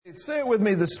Say it with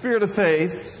me, the spirit of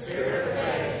faith.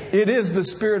 It is the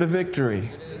spirit of victory.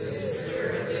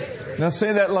 Now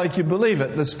say that like you believe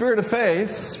it. The spirit of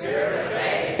faith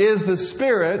is the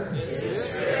spirit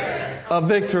of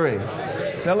victory.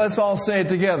 Now let's all say it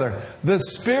together. The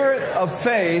spirit of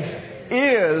faith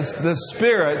is the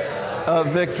spirit of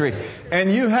victory.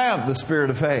 And you have the spirit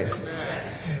of faith.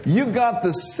 You've got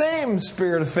the same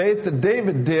spirit of faith that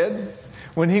David did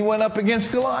when he went up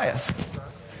against Goliath.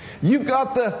 You've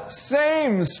got the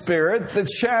same spirit that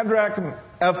Shadrach,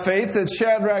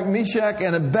 Meshach,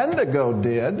 and Abednego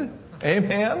did.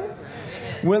 Amen?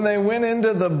 When they went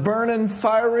into the burning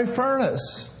fiery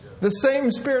furnace. The same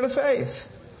spirit of faith.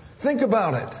 Think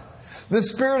about it. The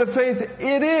spirit of faith,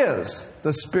 it is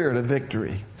the spirit of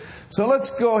victory. So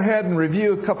let's go ahead and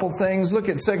review a couple things. Look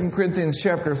at 2 Corinthians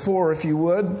chapter 4, if you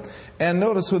would. And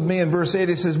notice with me in verse 8,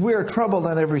 it says, "We are troubled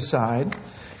on every side,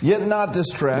 yet not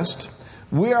distressed.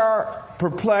 We are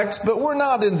perplexed, but we're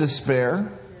not in despair.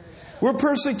 We're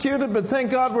persecuted, but thank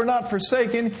God we're not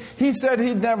forsaken. He said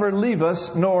He'd never leave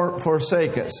us nor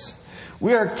forsake us.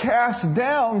 We are cast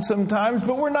down sometimes,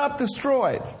 but we're not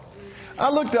destroyed." I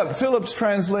looked up Phillips'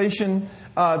 translation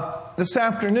this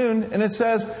afternoon, and it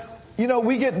says,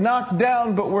 we get knocked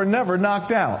down, but we're never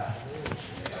knocked out.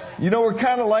 We're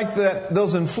kind of like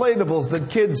those inflatables that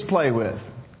kids play with.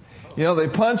 They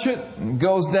punch it, and it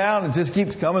goes down, it just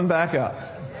keeps coming back up.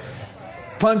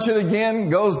 Punch it again,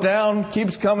 goes down,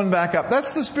 keeps coming back up.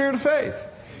 That's the spirit of faith.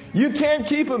 You can't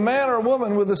keep a man or a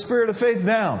woman with the spirit of faith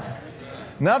down.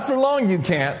 Not for long you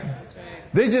can't.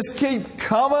 They just keep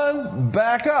coming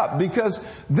back up because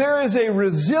there is a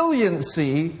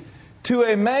resiliency to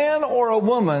a man or a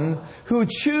woman who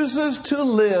chooses to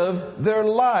live their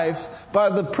life by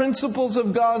the principles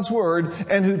of God's Word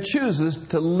and who chooses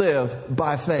to live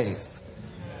by faith.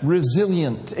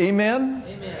 Resilient. Amen?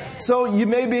 Amen. So you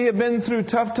maybe have been through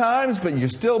tough times, but you're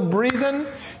still breathing.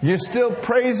 You're still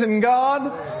praising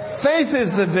God. Faith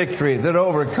is the victory that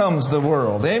overcomes the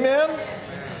world. Amen?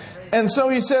 And so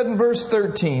he said in verse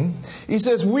 13, he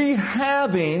says, "We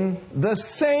having the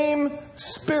same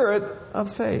spirit of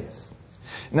faith."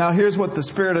 Now here's what the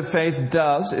spirit of faith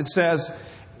does. It says,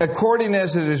 "According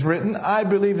as it is written, I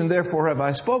believe and therefore have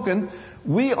I spoken.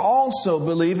 We also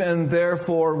believe and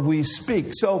therefore we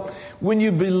speak." So when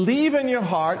you believe in your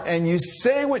heart and you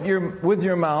say with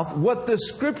your mouth what the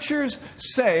Scriptures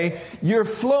say, you're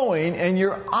flowing and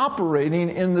you're operating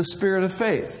in the spirit of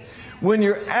faith. When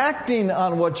you're acting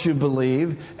on what you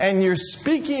believe and you're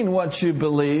speaking what you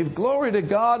believe, glory to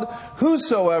God,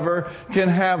 whosoever can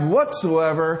have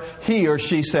whatsoever he or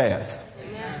she saith.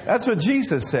 Amen. That's what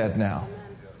Jesus said now.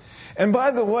 And by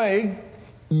the way,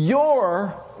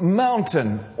 your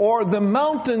mountain or the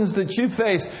mountains that you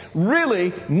face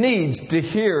really needs to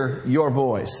hear your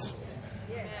voice.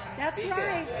 That's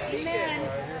right. Amen.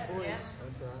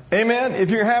 Amen.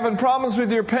 If you're having problems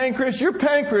with your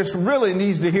pancreas really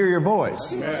needs to hear your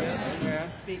voice. Amen.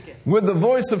 With the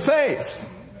voice of faith.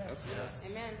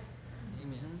 Amen.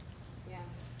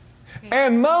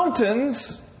 And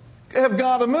mountains have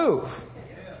got to move.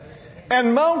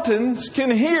 And mountains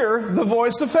can hear the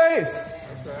voice of faith.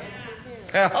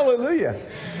 Hallelujah.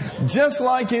 Just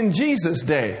like in Jesus'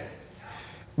 day.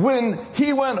 When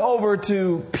he went over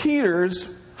to Peter's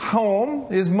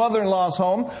home, his mother-in-law's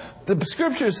home, the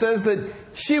Scripture says that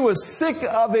she was sick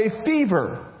of a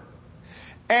fever.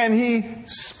 And he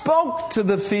spoke to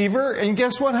the fever, and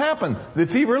guess what happened? The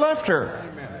fever left her.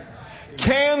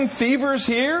 Can fevers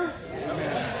hear?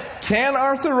 Can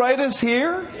arthritis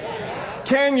hear?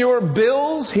 Can your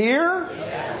bills hear?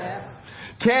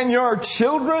 Can your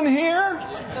children hear?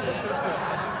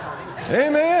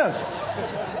 Amen.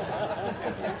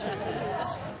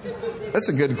 That's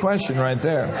a good question right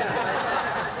there.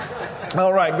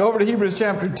 All right, go over to Hebrews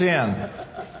chapter 10.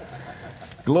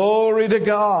 Glory to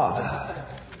God.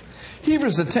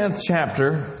 Hebrews the 10th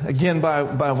chapter, again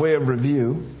by way of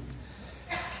review.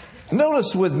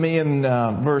 Notice with me in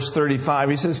verse 35,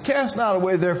 he says, "Cast not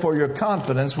away therefore your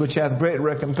confidence, which hath great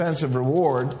recompense of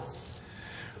reward.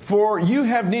 For you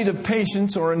have need of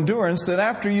patience or endurance, that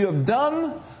after you have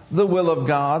done the will of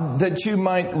God, that you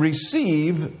might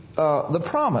receive the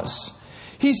promise."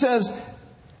 He says,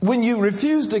 when you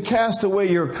refuse to cast away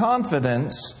your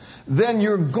confidence, then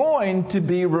you're going to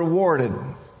be rewarded.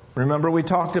 Remember we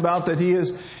talked about that He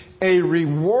is a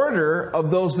rewarder of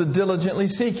those that diligently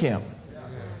seek Him.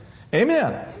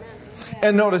 Amen.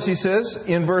 And notice he says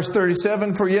in verse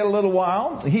 37, "For yet a little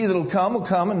while, he that will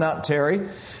come and not tarry.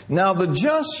 Now the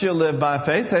just shall live by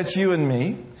faith." That's you and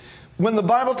me. when the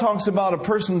Bible talks about a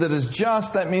person that is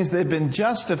just, that means they've been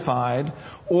justified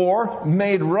or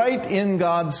made right in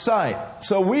God's sight.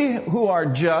 So we who are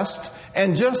just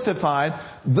and justified,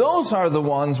 those are the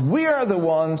ones, we are the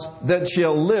ones that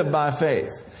shall live by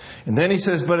faith. And then he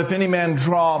says, but if any man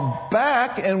draw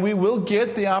back, and we will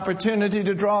get the opportunity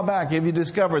to draw back. Have you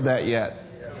discovered that yet?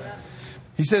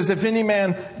 He says, if any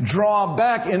man draw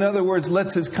back, in other words,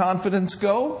 lets his confidence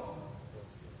go,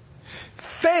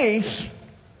 faith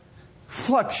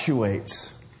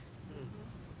fluctuates.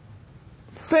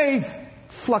 Faith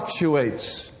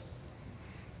fluctuates.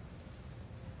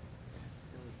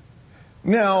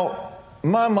 Now,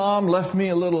 my mom left me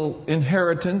a little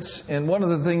inheritance, and one of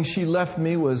the things she left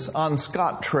me was on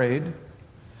Scottrade.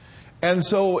 And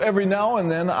so every now and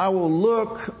then I will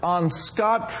look on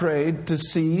Scottrade to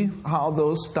see how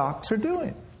those stocks are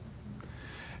doing.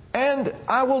 And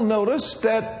I will notice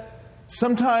that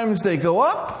sometimes they go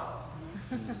up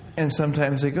and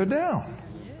sometimes they go down.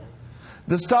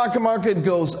 The stock market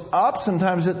goes up,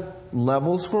 sometimes it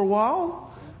levels for a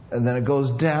while, and then it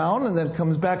goes down and then it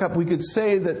comes back up. We could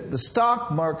say that the stock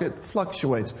market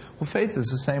fluctuates. Well, faith is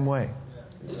the same way.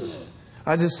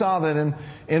 I just saw that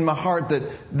in my heart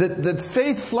that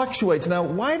faith fluctuates. Now,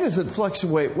 why does it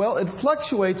fluctuate? Well, it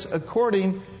fluctuates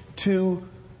according to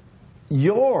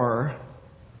your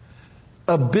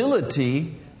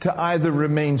ability to either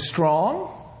remain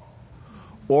strong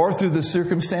or through the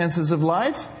circumstances of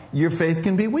life, your faith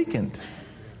can be weakened.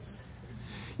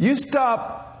 You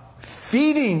stop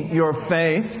feeding your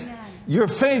faith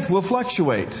will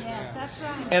fluctuate. Yes, that's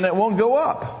right. And it won't go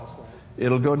up.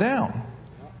 It'll go down.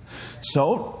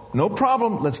 So, no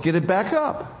problem. Let's get it back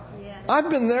up. Yes. I've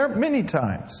been there many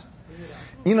times.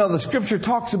 You know, the scripture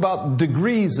talks about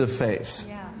degrees of faith.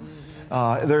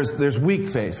 Yeah. There's weak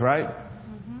faith, right?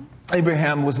 Mm-hmm.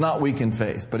 Abraham was not weak in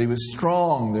faith, but he was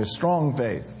strong. There's strong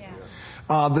faith.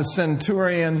 Yeah. The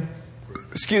centurion,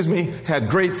 had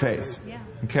great faith. Yeah.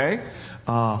 Okay?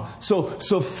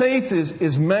 So faith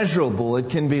is measurable. It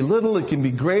can be little, it can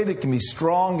be great, it can be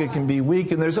strong, it can be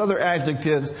weak, and there's other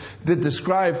adjectives that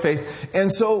describe faith. And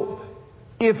so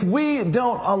if we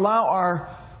don't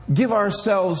give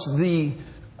ourselves the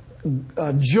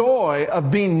joy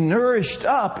of being nourished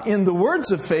up in the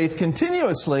words of faith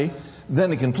continuously,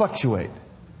 then it can fluctuate.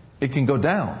 It can go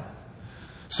down.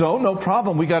 So no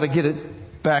problem, we got to get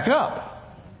it back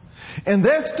up. And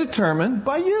that's determined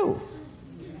by you.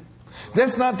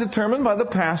 That's not determined by the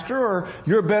pastor or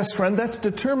your best friend. That's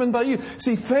determined by you.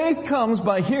 See, faith comes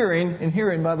by hearing, and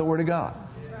hearing by the Word of God.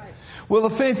 Well,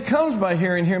 if faith comes by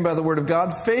hearing, hearing by the Word of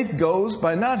God, faith goes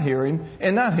by not hearing,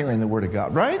 and not hearing the Word of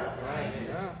God, right?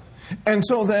 And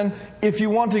so then, if you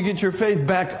want to get your faith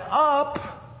back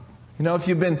up, if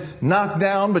you've been knocked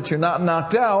down, but you're not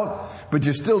knocked out, but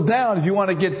you're still down, if you want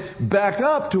to get back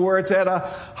up to where it's at a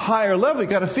higher level, you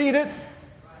got to feed it,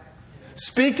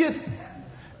 speak it,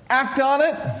 act on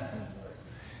it,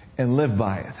 and live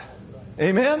by it.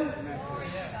 Amen?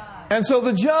 And so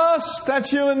the just,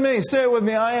 that's you and me. Say it with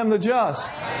me. I am the just.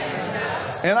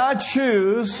 And I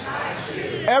choose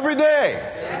every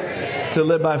day to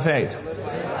live by faith.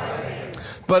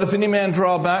 But if any man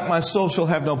draw back, my soul shall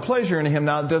have no pleasure in him.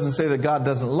 Now, it doesn't say that God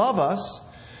doesn't love us.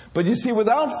 But you see,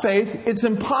 without faith, it's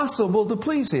impossible to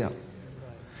please Him.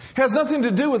 It has nothing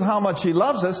to do with how much He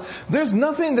loves us. There's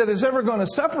nothing that is ever going to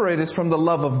separate us from the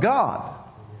love of God.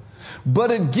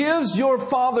 But it gives your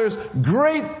Father's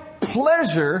great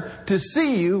pleasure to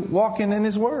see you walking in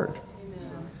His Word.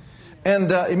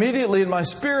 And immediately in my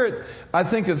spirit, I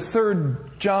think of 3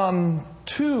 John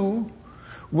 2,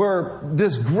 where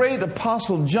this great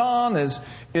apostle John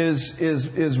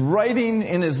is writing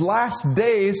in his last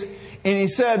days, and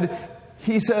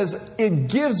he says, it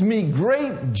gives me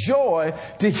great joy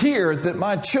to hear that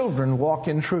my children walk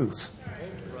in truth.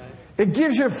 It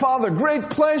gives your Father great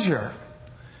pleasure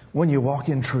when you walk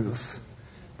in truth,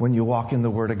 when you walk in the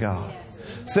Word of God.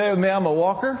 Say with me, I'm a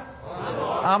walker,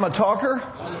 I'm a talker,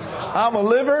 I'm a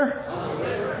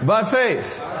liver by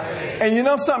faith. And you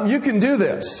know something? You can do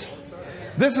this.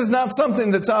 This is not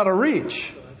something that's out of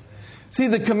reach. See,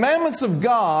 the commandments of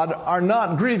God are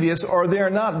not grievous, or they are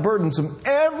not burdensome.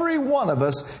 Every one of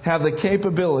us have the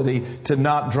capability to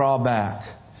not draw back.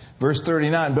 Verse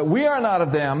 39, but we are not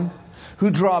of them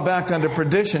who draw back unto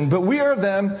perdition, but we are of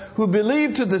them who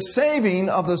believe to the saving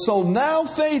of the soul. Now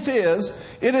faith is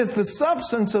the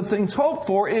substance of things hoped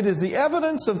for. It is the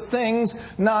evidence of things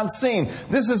not seen.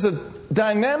 This is a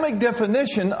dynamic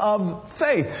definition of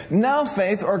faith. Now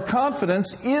faith or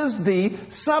confidence is the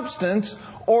substance,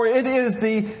 or it is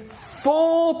the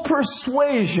full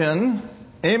persuasion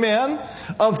Amen?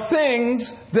 Of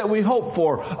things that we hope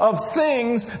for. Of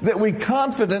things that we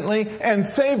confidently and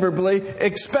favorably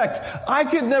expect. I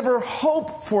could never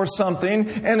hope for something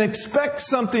and expect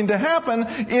something to happen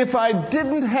if I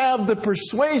didn't have the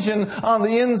persuasion on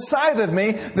the inside of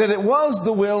me that it was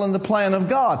the will and the plan of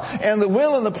God. And the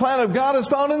will and the plan of God is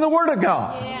found in the Word of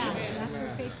God. Yeah, that's where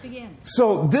faith begins.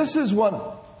 So this is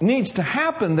what needs to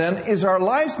happen then, is our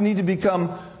lives need to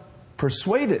become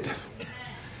persuaded.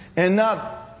 And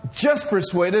not just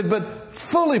persuaded, but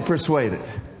fully persuaded.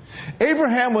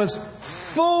 Abraham was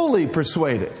fully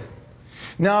persuaded.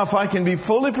 Now, if I can be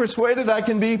fully persuaded, I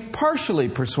can be partially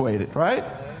persuaded, right?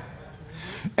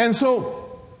 And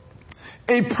so,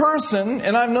 a person,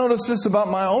 and I've noticed this about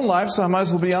my own life, so I might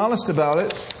as well be honest about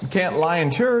it. You can't lie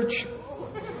in church.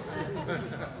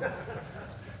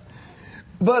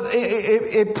 But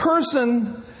a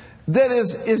person that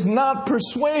is not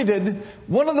persuaded,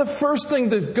 one of the first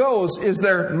things that goes is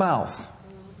their mouth.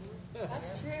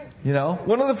 That's true. You know,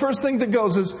 one of the first things that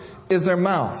goes is their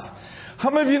mouth. How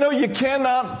many of you know you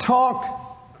cannot talk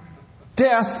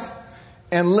death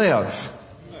and live?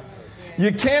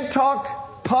 You can't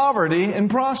talk poverty and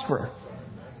prosper.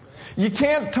 You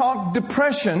can't talk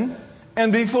depression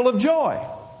and be full of joy.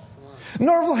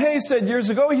 Norval Hayes said years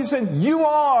ago, he said, "You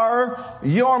are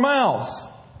your mouth."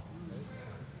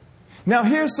 Now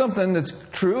here's something that's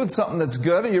true. It's something that's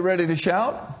good. Are you ready to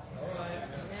shout?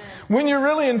 When you're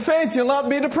really in faith, you'll not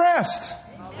be depressed.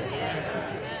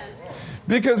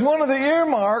 Because one of the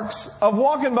earmarks of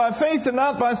walking by faith and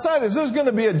not by sight is there's going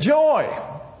to be a joy.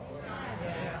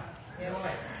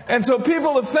 And so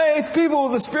people of faith, people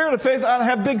with the spirit of faith ought to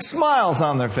have big smiles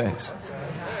on their face.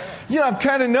 You know, I've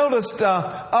kind of noticed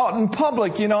out in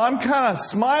public, you know, I'm kind of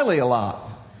smiley a lot.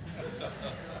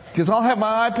 Because I'll have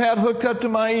my iPad hooked up to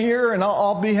my ear and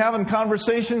I'll be having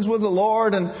conversations with the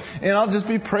Lord and I'll just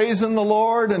be praising the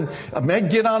Lord and I may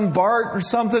get on BART or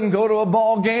something, go to a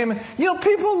ball game. You know,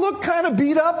 people look kind of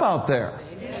beat up out there.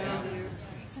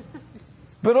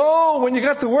 But when you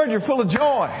got the Word, you're full of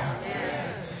joy.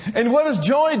 And what does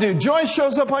joy do? Joy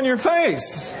shows up on your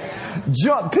face.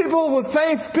 People with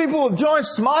faith, people with joy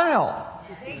smile.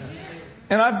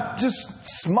 And I've just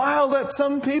smiled at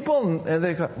some people and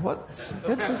they go,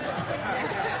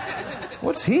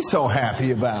 what's he so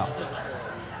happy about?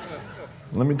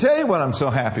 Let me tell you what I'm so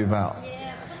happy about.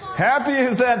 Happy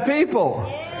is that people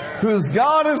whose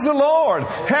God is the Lord.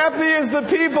 Happy is the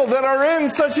people that are in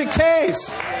such a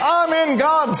case. I'm in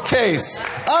God's case.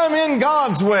 I'm in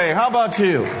God's way. How about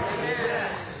you?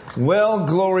 Well,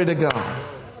 glory to God.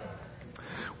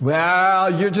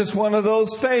 Well, you're just one of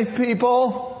those faith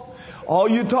people. All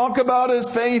you talk about is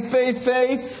faith, faith,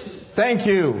 faith. Thank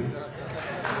you.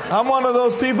 I'm one of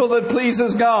those people that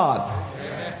pleases God.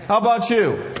 How about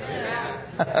you?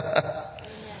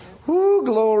 Woo,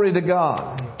 glory to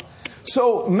God.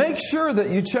 So make sure that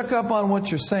you check up on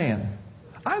what you're saying.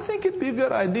 I think it'd be a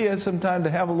good idea sometime to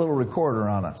have a little recorder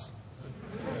on us.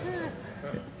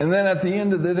 And then at the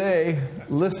end of the day,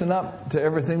 listen up to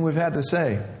everything we've had to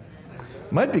say.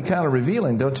 Might be kind of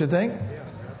revealing, don't you think?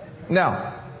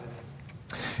 Now,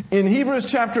 in Hebrews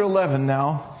chapter 11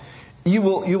 now, you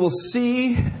will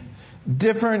see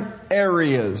different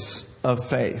areas of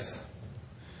faith.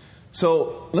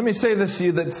 So let me say this to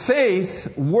you, that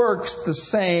faith works the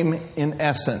same in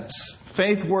essence.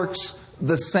 Faith works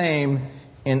the same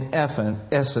in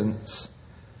essence.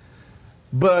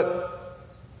 But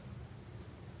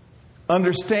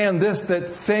understand this, that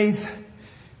faith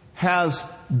has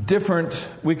different,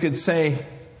 we could say,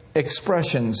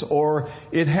 expressions, or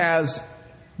it has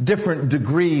different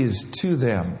degrees to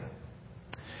them.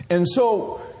 And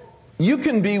so you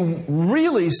can be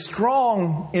really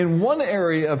strong in one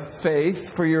area of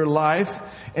faith for your life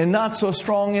and not so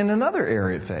strong in another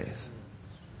area of faith.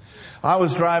 I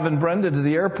was driving Brenda to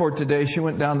the airport today. She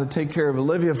went down to take care of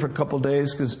Olivia for a couple of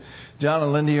days because John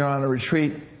and Lindy are on a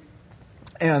retreat.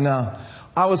 And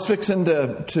I was fixing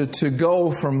to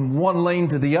go from one lane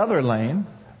to the other lane.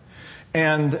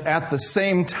 And at the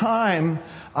same time,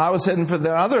 I was heading for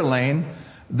the other lane.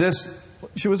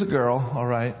 She was a girl, all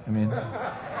right. I mean,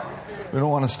 we don't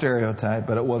want to stereotype,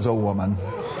 but it was a woman.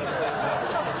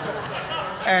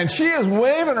 And she is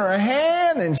waving her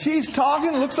hand and she's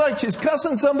talking. Looks like she's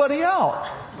cussing somebody out.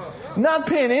 Not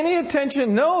paying any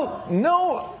attention,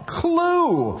 no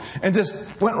clue. And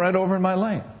just went right over in my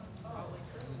lane.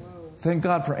 Thank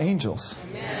God for angels.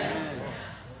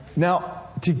 Now,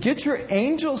 to get your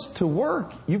angels to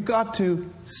work, you've got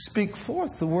to speak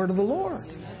forth the word of the Lord.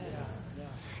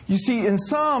 You see, in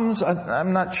Psalms,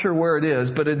 I'm not sure where it is,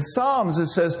 but in Psalms it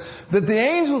says that the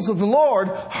angels of the Lord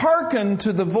hearken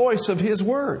to the voice of His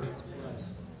word.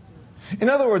 In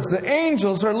other words, the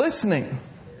angels are listening.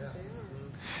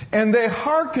 And they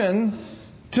hearken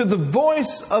to the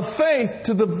voice of faith,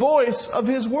 to the voice of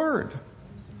His Word.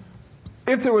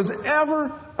 If there was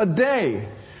ever a day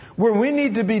where we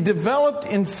need to be developed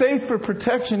in faith for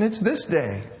protection, it's this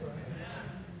day.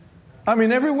 I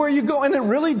mean, everywhere you go, and it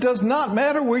really does not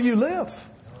matter where you live.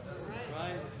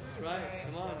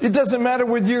 It doesn't matter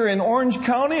whether you're in Orange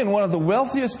County, in one of the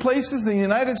wealthiest places in the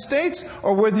United States,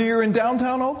 or whether you're in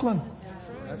downtown Oakland.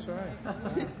 That's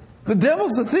right. The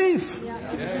devil's a thief.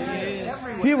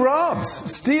 He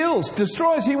robs, steals,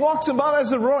 destroys. He walks about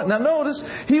as a roaring. Now notice,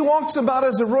 he walks about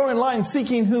as a roaring lion,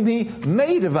 seeking whom he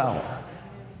may devour.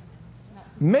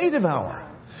 May devour.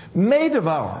 May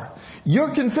devour.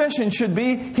 Your confession should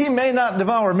be, He may not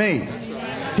devour me.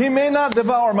 He may not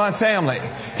devour my family.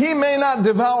 He may not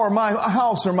devour my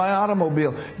house or my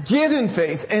automobile. Get in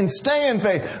faith and stay in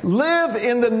faith. Live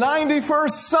in the 91st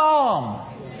Psalm.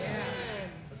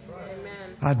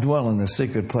 I dwell in the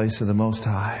secret place of the Most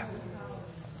High.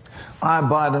 I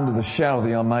abide under the shadow of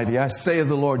the Almighty. I say of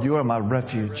the Lord, You are my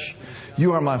refuge.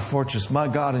 You are my fortress. My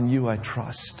God, in You I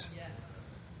trust.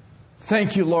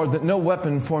 Thank You, Lord, that no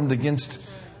weapon formed against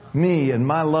me and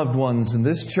my loved ones and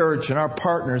this church and our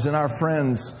partners and our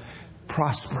friends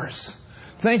prospers.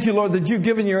 Thank You, Lord, that You've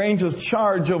given Your angels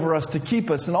charge over us to keep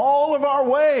us in all of our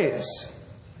ways.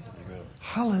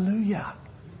 Hallelujah.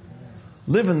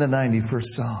 Live in the 91st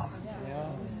Psalm.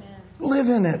 Live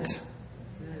in it.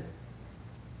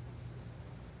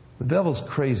 The devil's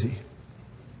crazy.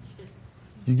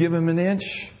 You give him an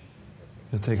inch,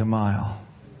 he'll take a mile.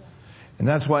 And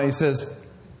that's why he says,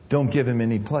 don't give him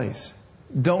any place.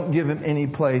 Don't give him any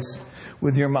place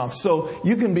with your mouth. So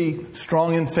you can be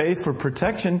strong in faith for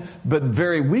protection, but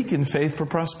very weak in faith for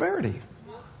prosperity.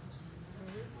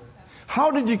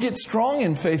 How did you get strong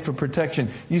in faith for protection?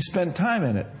 You spent time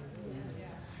in it.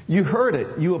 You heard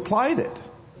it. You applied it.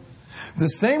 The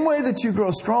same way that you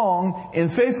grow strong in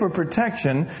faith for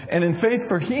protection and in faith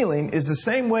for healing is the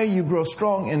same way you grow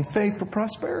strong in faith for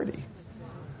prosperity.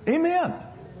 Amen.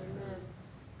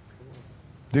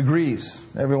 Degrees.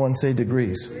 Everyone say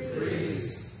degrees.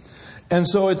 Degrees. And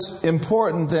so it's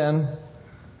important then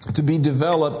to be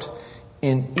developed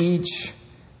in each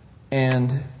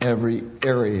and every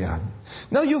area.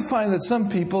 Now you'll find that some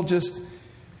people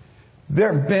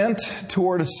they're bent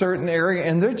toward a certain area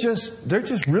and they're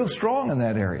just real strong in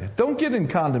that area. Don't get in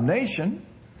condemnation.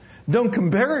 Don't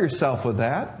compare yourself with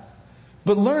that,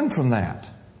 but learn from that.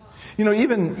 You know,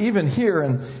 even here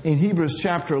in Hebrews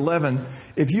chapter 11,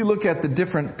 if you look at the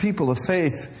different people of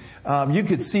faith, you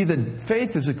could see that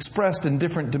faith is expressed in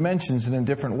different dimensions and in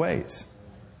different ways.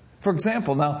 For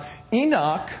example, now,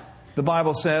 Enoch, the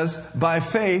Bible says, by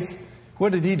faith,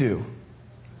 what did he do?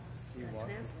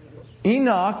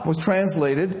 Enoch was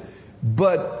translated,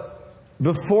 but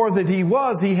before that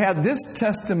he had this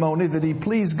testimony that he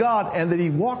pleased God and that he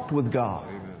walked with God.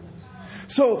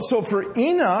 So for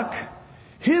Enoch,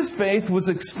 his faith was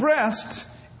expressed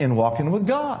in walking with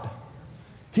God.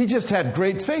 He just had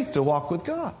great faith to walk with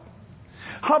God.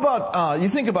 How about, you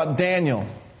think about Daniel.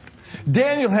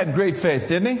 Daniel had great faith,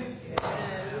 didn't he?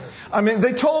 I mean,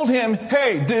 they told him,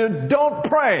 hey, dude, don't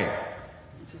pray.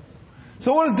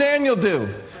 So what does Daniel do?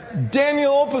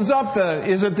 Daniel opens up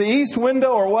is it the east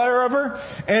window or whatever,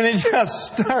 and he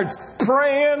just starts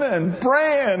praying and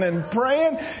praying and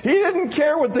praying. He didn't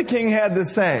care what the king had to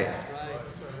say.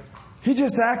 He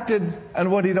just acted on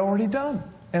what he'd already done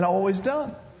and always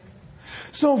done.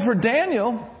 So for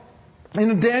Daniel,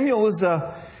 Daniel is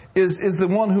the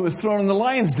one who was thrown in the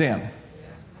lion's den.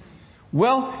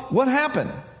 Well, what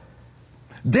happened?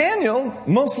 Daniel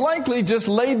most likely just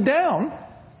laid down,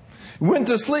 went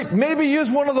to sleep, maybe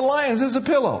used one of the lions as a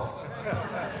pillow.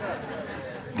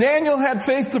 Daniel had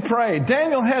faith to pray.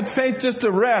 Daniel had faith just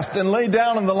to rest and lay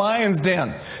down in the lion's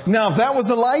den. Now, if that was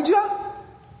Elijah,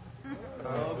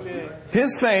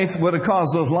 his faith would have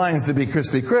caused those lions to be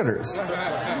crispy critters.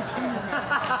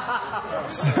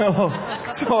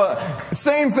 So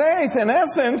same faith in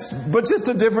essence, but just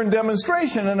a different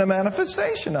demonstration and a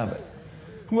manifestation of it.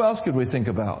 Who else could we think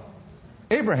about?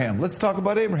 Abraham. Let's talk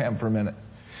about Abraham for a minute.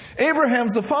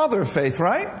 Abraham's the father of faith,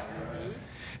 right?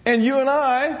 And you and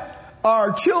I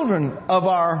are children of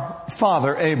our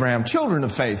father Abraham, children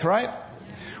of faith, right?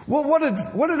 Well, what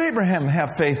did Abraham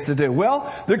have faith to do?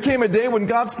 Well, there came a day when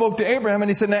God spoke to Abraham and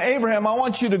He said, now Abraham, I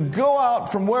want you to go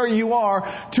out from where you are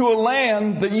to a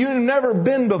land that you've never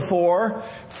been before.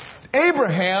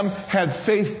 Abraham had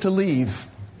faith to leave.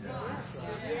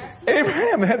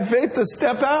 Abraham had faith to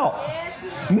step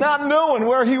out, not knowing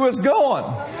where he was going.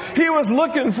 He was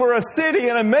looking for a city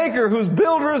and a maker whose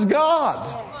builder is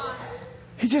God.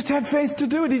 He just had faith to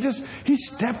do it. He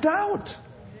stepped out.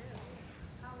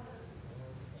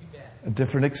 A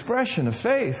different expression of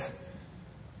faith.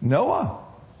 Noah.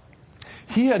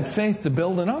 He had faith to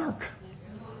build an ark.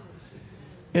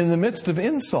 In the midst of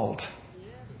insult.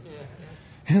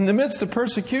 In the midst of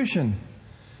persecution.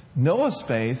 Noah's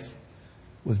faith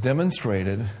was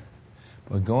demonstrated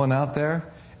by going out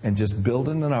there and just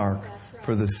building an ark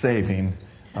for the saving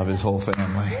of his whole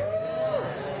family.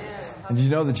 And did you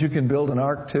know that you can build an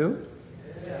ark too?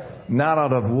 Not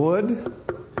out of wood,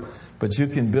 but you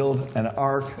can build an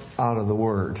ark out of the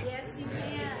Word.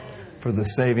 For the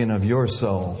saving of your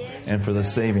soul and for the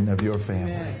saving of your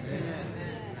family.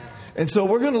 And so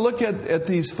we're going to look at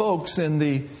these folks in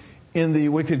the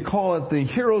we could call it the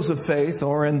heroes of faith,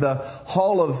 or in the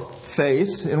hall of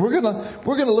faith, and we're going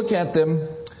to look at them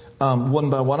one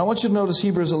by one. I want you to notice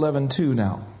Hebrews 11:2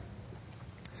 now.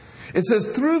 It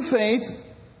says, through faith,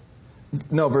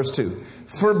 verse 2.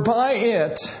 For by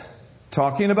it,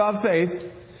 talking about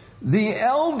faith, the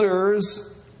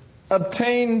elders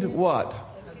obtained what?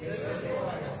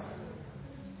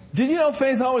 Did you know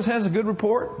faith always has a good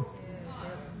report?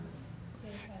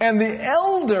 And the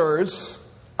elders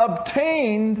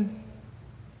obtained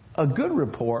a good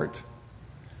report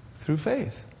through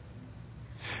faith.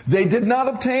 They did not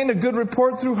obtain a good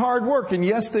report through hard work. And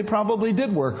yes, they probably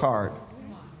did work hard.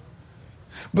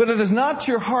 But it is not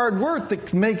your hard work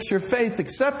that makes your faith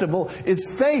acceptable.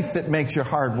 It's faith that makes your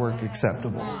hard work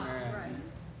acceptable.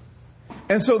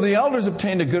 And so the elders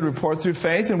obtained a good report through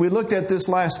faith. And we looked at this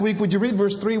last week. Would you read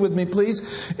verse 3 with me,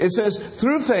 please? It says,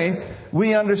 through faith,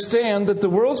 we understand that the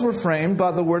worlds were framed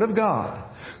by the word of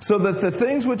God, so that the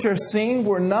things which are seen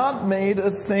were not made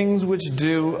of things which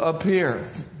do appear.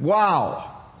 Wow.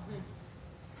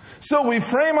 So we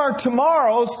frame our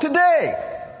tomorrows today.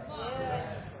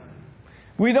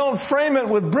 We don't frame it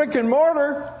with brick and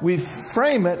mortar. We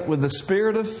frame it with the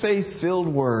spirit of faith-filled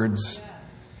words.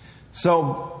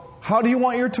 So, how do you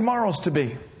want your tomorrows to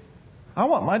be? I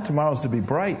want my tomorrows to be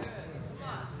bright.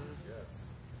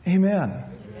 Amen.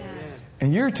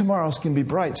 And your tomorrows can be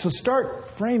bright. So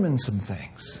start framing some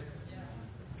things.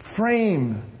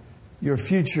 Frame your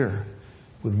future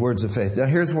with words of faith. Now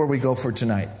here's where we go for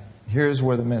tonight. Here's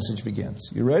where the message begins.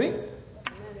 You ready?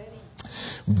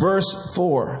 Verse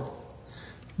 4.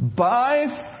 By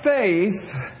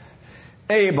faith,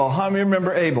 Abel. How many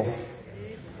remember Abel?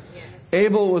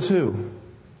 Abel was who?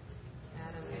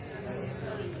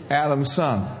 Adam's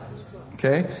son.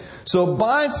 Okay? So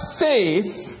by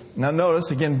faith, now notice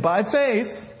again, by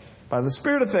faith, by the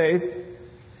spirit of faith,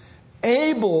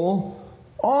 Abel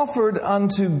offered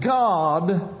unto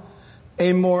God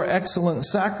a more excellent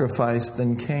sacrifice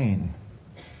than Cain.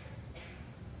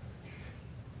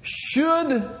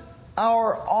 Should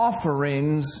our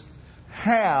offerings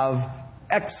have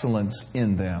excellence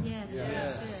in them?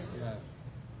 Yes.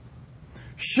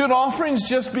 Should offerings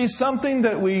just be something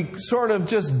that we sort of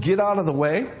just get out of the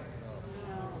way?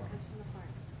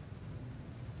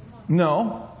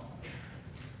 No.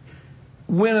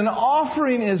 When an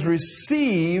offering is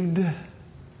received,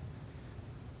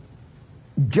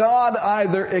 God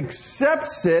either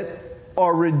accepts it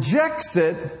or rejects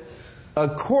it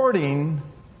according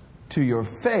to your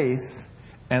faith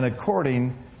and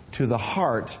according to the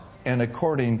heart and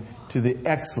according to the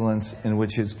excellence in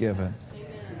which it's given.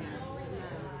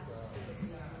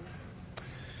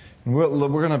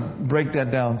 We're going to break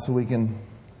that down so we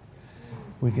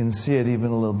can see it even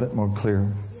a little bit more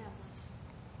clear.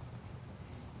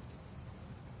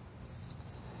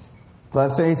 By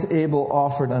faith, Abel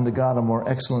offered unto God a more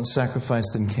excellent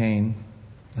sacrifice than Cain.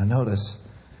 Now notice,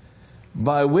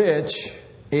 by which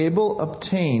Abel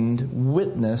obtained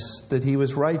witness that he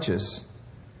was righteous,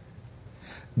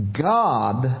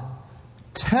 God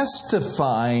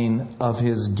testifying of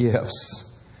his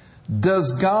gifts.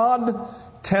 Does God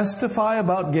testify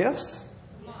about gifts?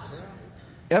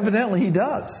 Evidently he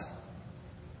does.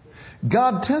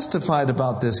 God testified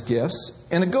about this gifts,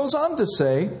 and it goes on to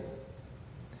say,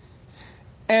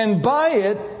 and by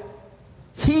it,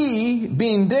 he,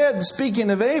 being dead, speaking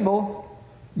of Abel,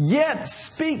 yet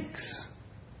speaks.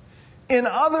 In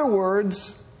other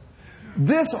words,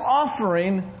 this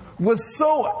offering was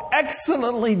so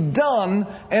excellently done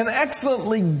and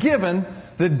excellently given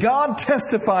that God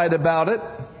testified about it.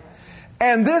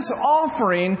 And this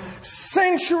offering,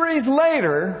 centuries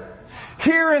later,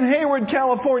 here in Hayward,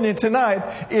 California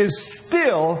tonight, is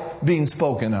still being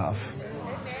spoken of.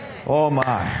 Oh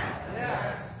my.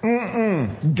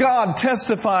 God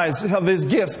testifies of his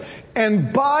gifts,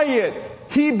 and by it,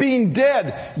 he being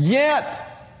dead, yet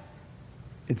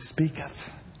it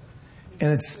speaketh.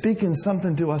 And it's speaking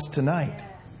something to us tonight.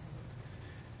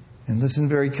 And listen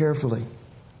very carefully.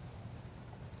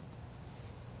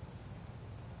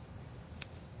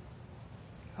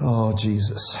 Oh,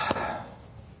 Jesus.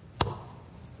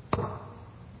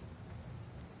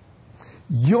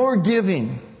 Your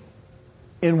giving,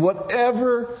 in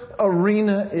whatever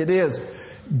arena it is,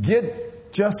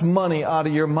 get just money out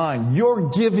of your mind. Your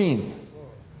giving,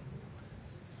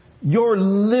 your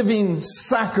living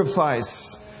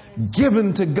sacrifice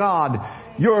given to God,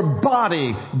 your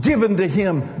body given to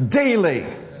Him daily,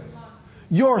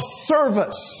 your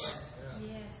service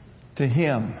to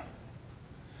Him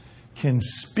can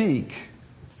speak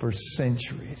for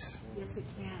centuries. Yes, it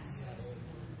can.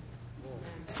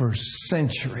 For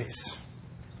centuries.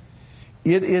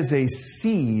 It is a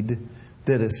seed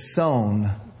that is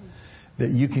sown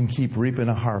that you can keep reaping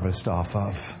a harvest off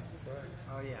of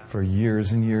for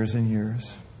years and years and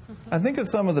years. I think of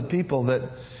some of the people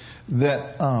that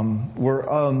were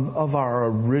of our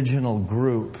original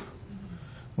group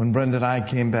when Brenda and I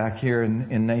came back here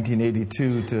in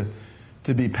 1982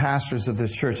 to be pastors of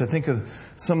this church. I think of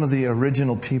some of the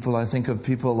original people. I think of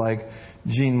people like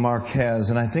Gene Marquez,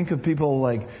 and I think of people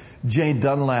like Jay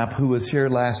Dunlap, who was here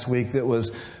last week, that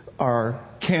was our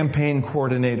campaign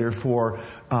coordinator for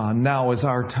Now Is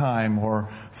Our Time, or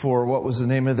for, what was the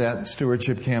name of that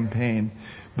stewardship campaign?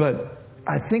 But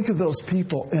I think of those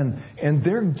people and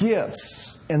their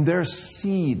gifts and their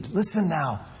seed. Listen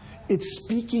now, it's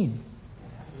speaking.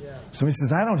 Somebody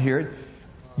says, I don't hear it.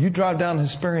 You drive down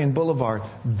Hesperian Boulevard,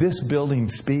 this building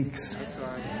speaks.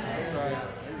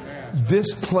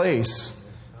 This place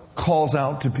calls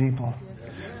out to people.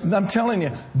 I'm telling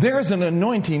you, there's an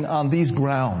anointing on these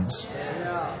grounds.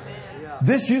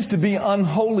 This used to be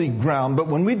unholy ground, but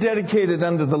when we dedicated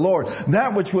unto the Lord,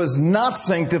 that which was not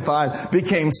sanctified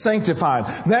became sanctified.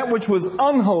 That which was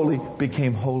unholy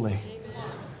became holy.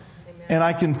 And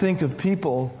I can think of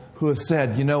people who have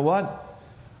said, you know what?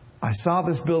 I saw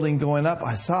this building going up.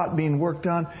 I saw it being worked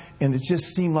on, and it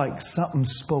just seemed like something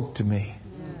spoke to me.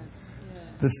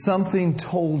 That something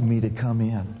told me to come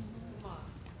in.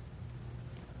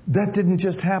 That didn't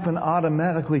just happen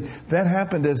automatically. That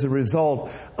happened as a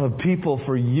result of people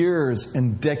for years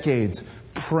and decades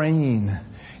praying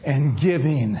and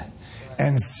giving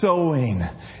and sowing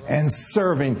and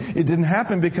serving. It didn't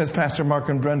happen because Pastor Mark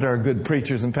and Brenda are good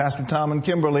preachers and Pastor Tom and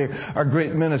Kimberly are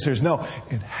great ministers. No,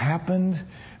 it happened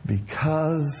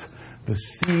because the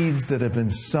seeds that have been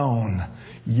sown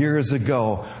years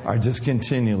ago are just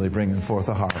continually bringing forth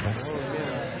a harvest.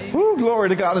 Woo, glory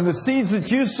to God. And the seeds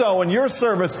that you sow in your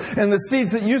service and the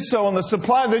seeds that you sow and the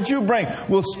supply that you bring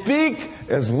will speak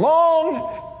as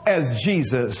long as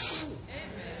Jesus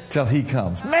till He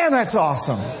comes. Man, that's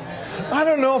awesome. I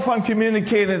don't know if I'm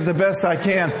communicating it the best I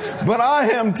can, but I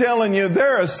am telling you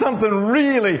there is something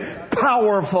really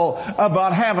powerful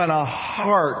about having a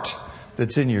heart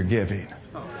that's in your giving.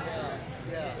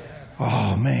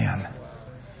 Oh, man.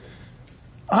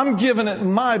 I'm giving it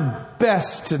my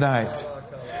best tonight.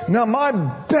 Now, my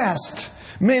best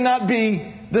may not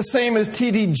be the same as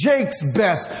T.D. Jake's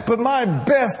best, but my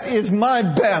best is my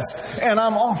best, and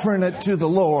I'm offering it to the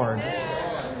Lord.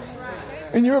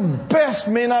 And your best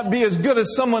may not be as good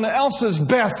as someone else's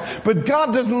best, but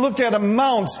God doesn't look at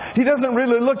amounts. He doesn't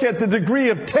really look at the degree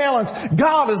of talents.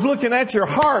 God is looking at your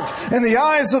heart, and the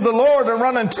eyes of the Lord are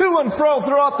running to and fro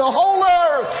throughout the whole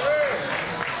earth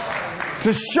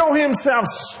to show Himself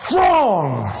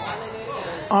strong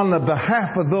on the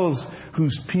behalf of those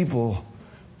whose people,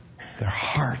 their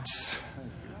hearts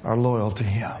are loyal to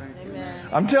Him.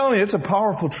 I'm telling you, it's a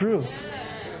powerful truth.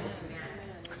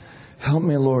 Help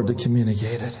me, Lord, to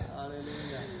communicate it.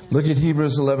 Look at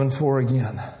Hebrews 11:4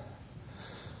 again.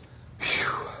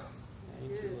 Whew.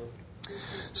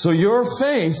 So your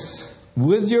faith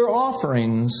with your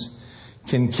offerings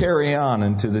can carry on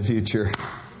into the future.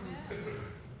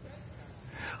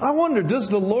 I wonder, does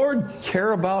the Lord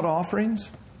care about offerings?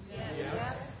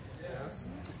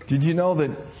 Did you know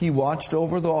that He watched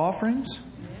over the offerings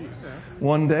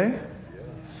one day?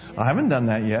 I haven't done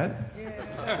that yet.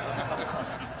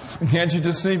 Can't you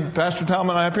just see Pastor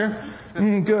Tom and I up here?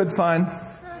 Good, fine.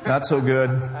 Not so good.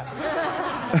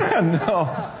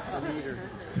 No.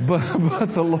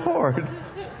 But the Lord,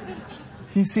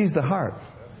 He sees the heart.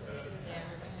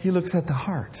 He looks at the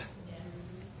heart.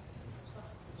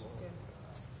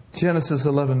 Genesis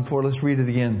 11:4, let's read it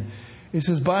again. It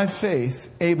says, by faith,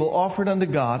 Abel offered unto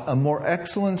God a more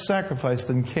excellent sacrifice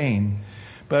than Cain,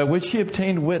 by which he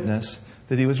obtained witness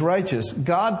that he was righteous,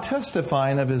 God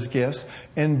testifying of his gifts,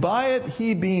 and by it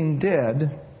he being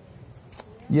dead,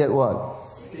 yet what?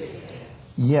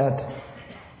 Yet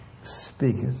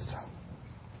speaketh.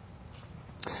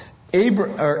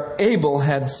 Abel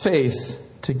had faith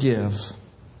to give.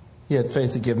 He had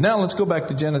faith to give. Now let's go back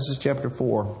to Genesis chapter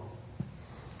 4.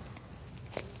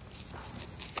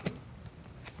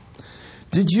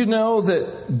 Did you know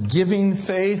that giving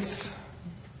faith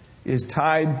is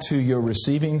tied to your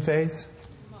receiving faith?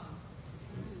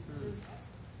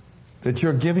 That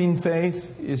your giving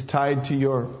faith is tied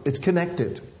to it's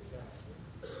connected.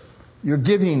 Your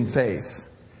giving faith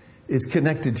is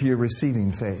connected to your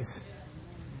receiving faith.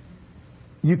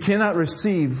 You cannot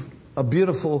receive a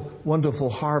beautiful, wonderful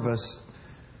harvest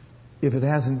if it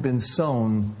hasn't been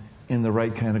sown in the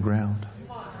right kind of ground.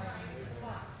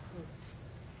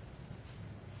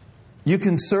 You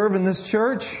can serve in this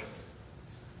church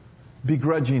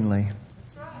begrudgingly.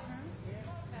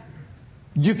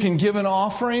 You can give an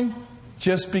offering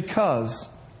just because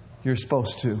you're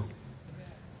supposed to.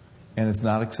 And it's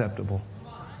not acceptable.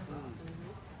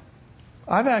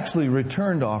 I've actually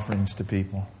returned offerings to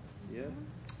people.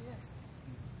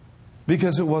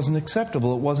 Because it wasn't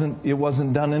acceptable. It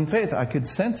wasn't done in faith. I could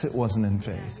sense it wasn't in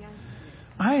faith.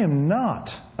 I am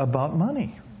not about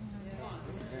money.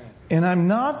 And I'm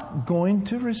not going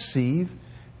to receive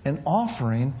an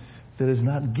offering that is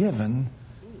not given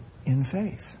in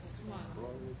faith.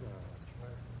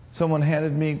 Someone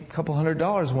handed me a couple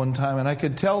 $100 one time, and I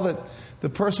could tell that the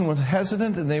person was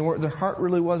hesitant and their heart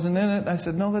really wasn't in it. I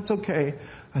said, "No, that's okay."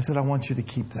 I said, "I want you to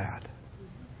keep that."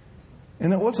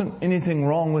 And it wasn't anything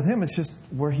wrong with him. It's just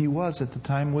where he was at the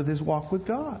time with his walk with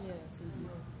God.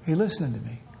 Hey, listen to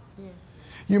me.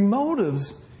 Your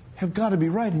motives have got to be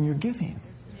right in your giving.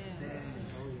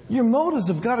 Your motives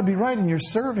have got to be right in your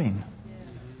serving.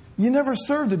 You never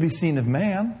serve to be seen of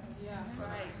man.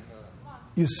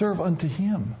 You serve unto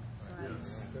Him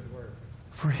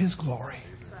for His glory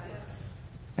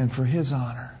and for His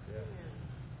honor.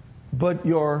 But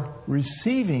your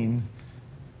receiving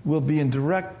will be in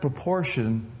direct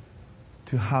proportion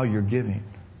to how you're giving.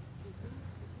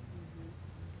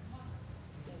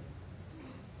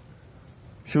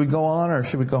 Should we go on or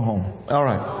should we go home? All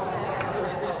right.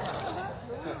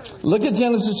 Look at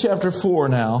Genesis chapter 4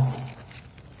 now,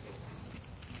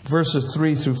 verses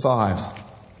 3 through 5.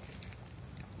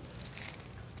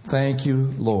 Thank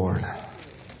you, Lord.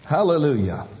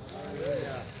 Hallelujah.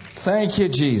 Thank you,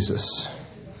 Jesus.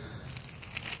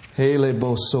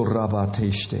 Let's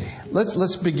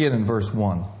begin in verse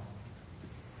 1.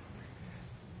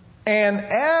 And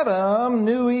Adam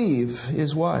knew Eve,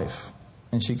 his wife,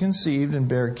 and she conceived and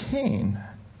bare Cain,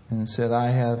 and said,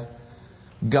 "I have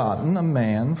gotten a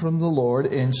man from the Lord."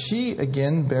 And she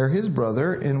again bare his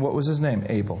brother, and what was his name?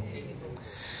 Abel.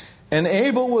 And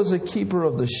Abel was a keeper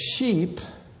of the sheep,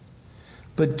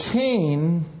 but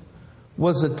Cain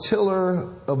was a tiller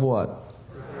of what?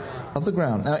 Of the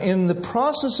ground. Now, in the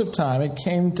process of time, it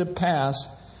came to pass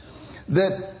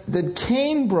that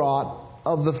Cain brought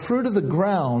of the fruit of the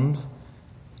ground,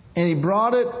 and he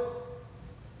brought it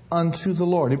unto the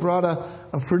Lord. He brought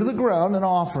a fruit of the ground, an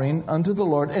offering unto the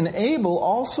Lord. And Abel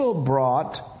also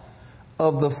brought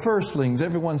of the firstlings.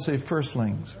 Everyone say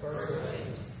firstlings.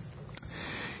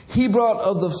 He brought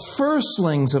of the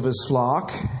firstlings of his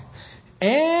flock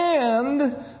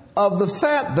and of the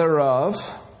fat thereof.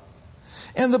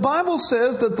 And the Bible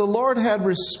says that the Lord had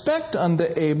respect unto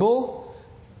Abel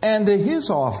and to his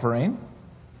offering,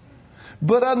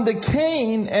 but unto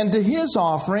Cain and to his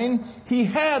offering he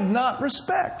had not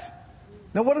respect.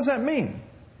 Now what does that mean?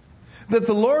 That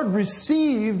the Lord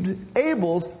received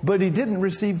Abel's, but He didn't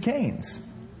receive Cain's.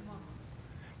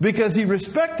 Because He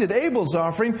respected Abel's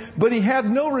offering, but He had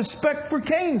no respect for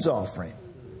Cain's offering.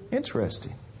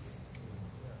 Interesting.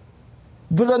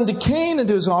 But unto Cain and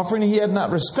to his offering he had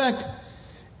not respect.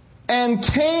 And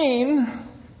Cain,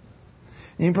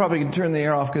 you probably can turn the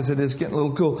air off because it is getting a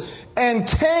little cool. And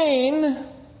Cain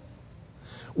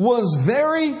was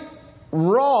very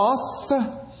wroth.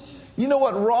 You know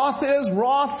what wroth is?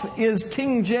 Wroth is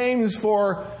King James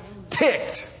for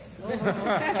ticked.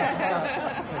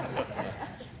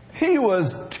 He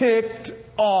was ticked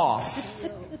off.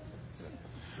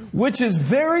 Which is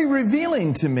very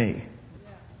revealing to me.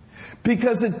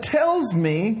 Because it tells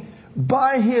me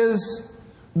by his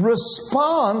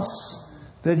response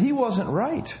that he wasn't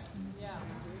right.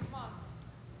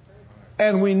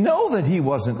 And we know that he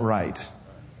wasn't right.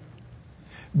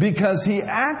 Because he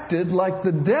acted like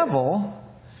the devil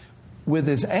with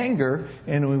his anger,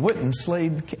 and we went and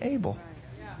slayed Abel.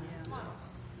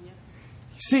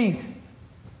 See,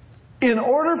 in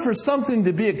order for something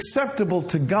to be acceptable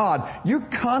to God, your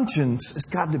conscience has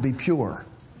got to be pure.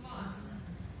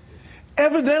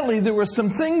 Evidently, there were some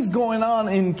things going on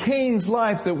in Cain's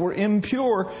life that were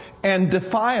impure and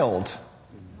defiled.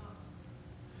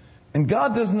 And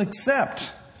God doesn't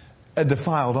accept a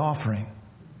defiled offering.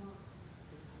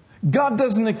 God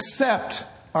doesn't accept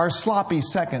our sloppy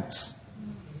seconds.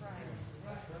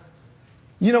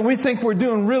 You know, we think we're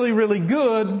doing really, really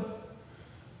good,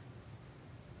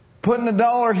 putting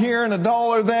 $1 here and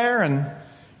 $1 there and,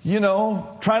 you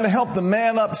know, trying to help the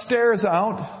man upstairs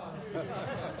out.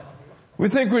 We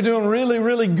think we're doing really,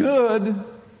 really good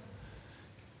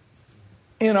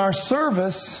in our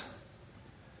service,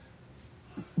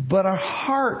 but our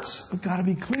hearts have got to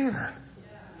be clear.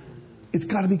 It's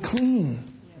got to be clean.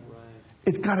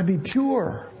 It's got to be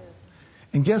pure.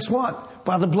 And guess what?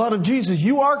 By the blood of Jesus,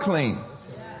 you are clean.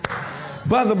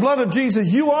 By the blood of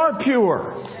Jesus, you are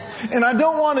pure. And I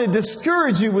don't want to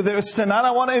discourage you with this tonight.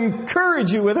 I want to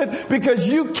encourage you with it because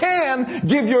you can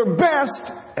give your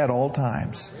best at all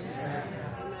times.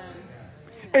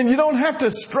 And you don't have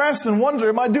to stress and wonder,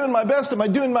 am I doing my best? Am I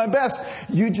doing my best?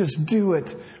 You just do it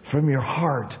from your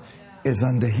heart as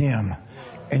unto Him.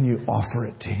 And you offer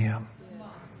it to Him.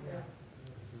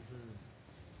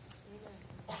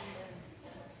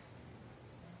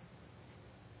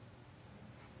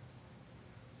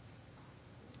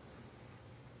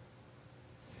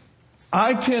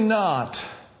 I cannot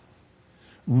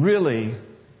really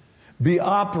be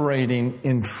operating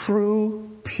in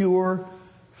true, pure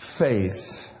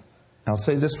faith. I'll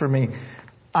say this for me.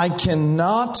 I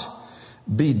cannot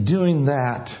be doing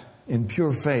that in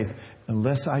pure faith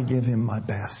unless I give Him my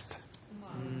best.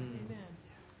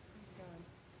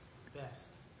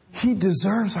 He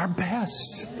deserves our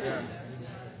best.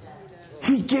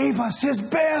 He gave us His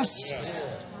best.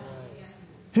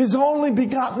 His only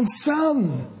begotten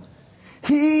Son.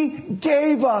 He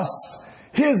gave us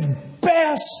His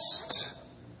best.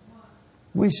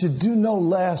 We should do no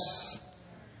less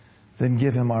than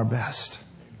give Him our best.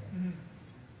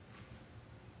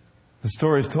 The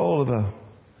story is told of a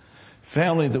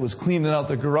family that was cleaning out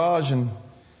their garage and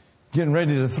getting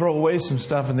ready to throw away some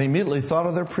stuff, and they immediately thought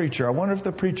of their preacher. I wonder if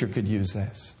the preacher could use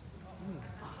this.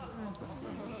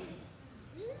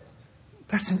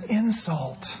 That's an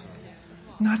insult.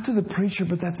 Not to the preacher,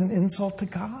 but that's an insult to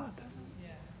God.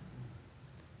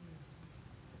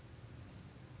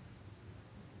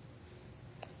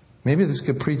 Maybe this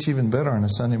could preach even better on a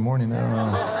Sunday morning. I don't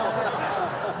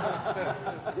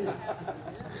know.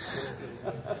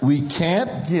 We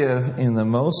can't give in the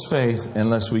most faith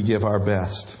unless we give our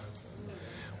best.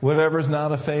 Whatever's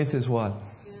not of faith is what?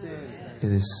 Sin.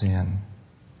 It is sin.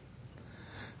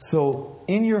 So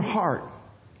in your heart,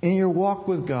 in your walk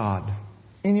with God,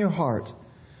 in your heart,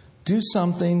 do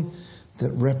something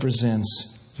that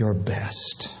represents your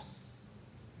best.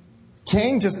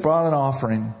 Cain just brought an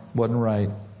offering. Wasn't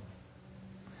right.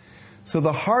 So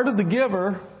the heart of the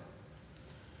giver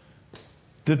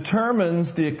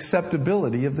determines the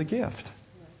acceptability of the gift.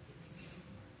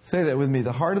 Say that with me.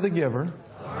 The heart of the giver,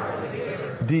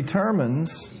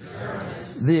 determines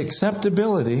the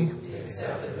acceptability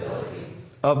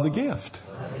of the gift.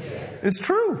 It's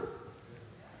true.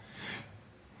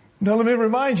 Now let me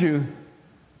remind you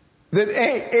that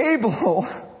Abel,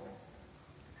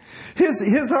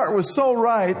 his heart was so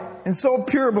right and so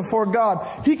pure before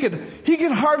God, he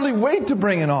could hardly wait to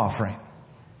bring an offering.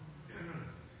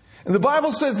 And the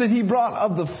Bible says that he brought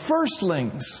of the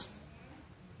firstlings.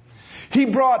 He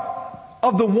brought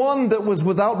of the one that was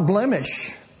without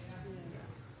blemish.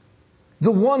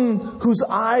 The one whose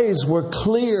eyes were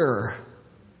clear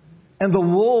and the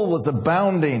wool was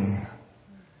abounding.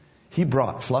 He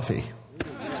brought Fluffy.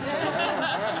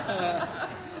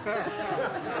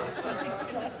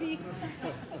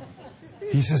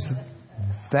 He says,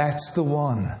 that's the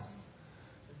one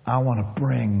I want to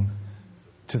bring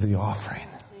to the offering.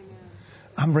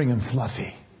 I'm bringing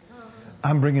Fluffy.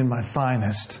 I'm bringing my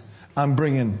finest. I'm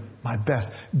bringing my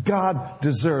best. God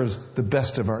deserves the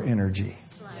best of our energy.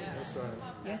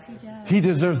 Yes, He does. He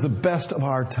deserves the best of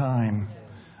our time.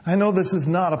 I know this is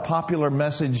not a popular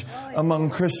message among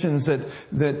Christians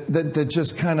that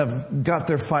just kind of got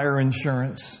their fire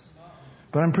insurance.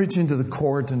 But I'm preaching to the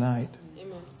core tonight.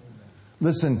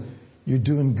 Listen, you're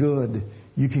doing good.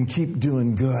 You can keep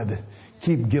doing good.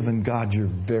 Keep giving God your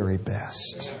very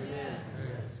best.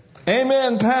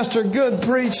 Amen, Pastor. Good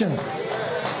preaching.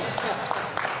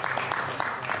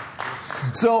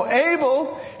 So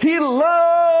Abel, he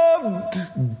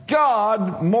loved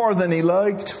God more than he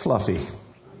liked Fluffy.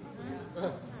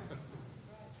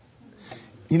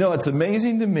 You know, it's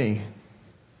amazing to me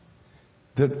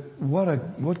that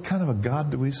what kind of a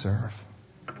God do we serve?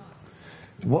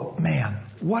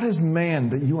 What is man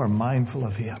that you are mindful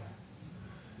of him?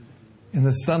 And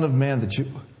the Son of Man that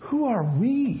who are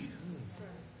we?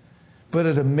 But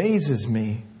it amazes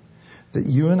me that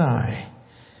you and I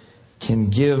can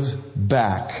give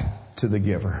back to the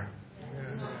giver.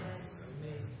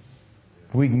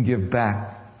 we can give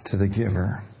back to the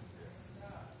giver.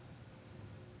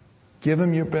 Give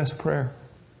Him your best prayer.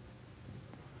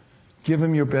 Give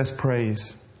Him your best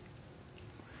praise.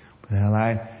 Well,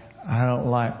 I don't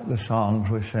like the songs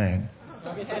we sing.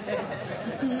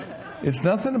 It's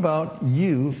nothing about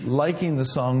you liking the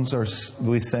songs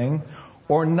we sing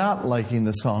or not liking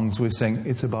the songs we sing.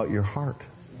 It's about your heart.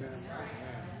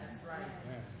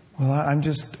 Well, I'm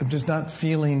just not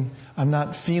feeling, I'm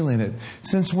not feeling it.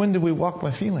 Since when do we walk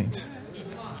by feelings?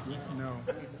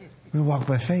 We walk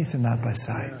by faith and not by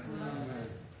sight.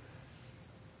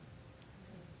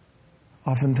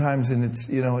 Oftentimes, and it's,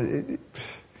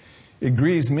 it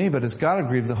grieves me, but it's got to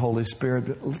grieve the Holy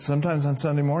Spirit. Sometimes on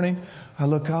Sunday morning, I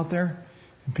look out there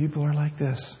and people are like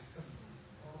this.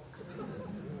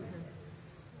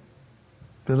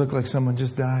 They look like someone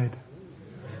just died.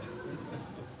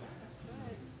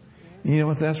 You know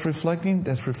what that's reflecting?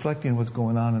 That's reflecting what's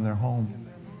going on in their home.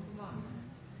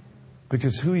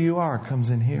 Because who you are comes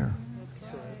in here.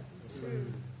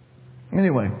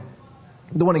 Anyway,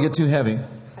 don't want to get too heavy.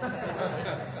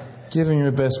 Give Him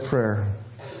your best prayer.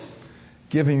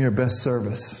 Give Him your best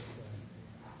service.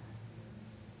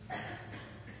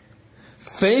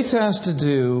 Faith has to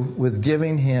do with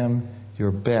giving Him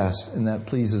your best, and that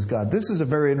pleases God. This is a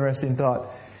very interesting thought.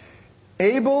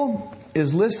 Abel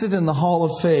is listed in the Hall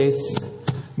of Faith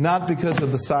not because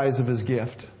of the size of his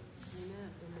gift,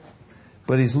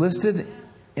 but he's listed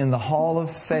in the Hall of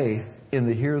Faith, in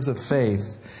the Heroes of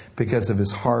Faith, because of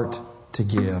his heart to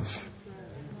give.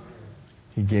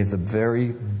 He gave the very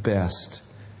best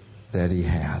that he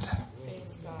had.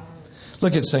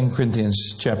 Look at 2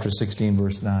 Corinthians chapter 16,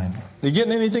 verse 9. Are you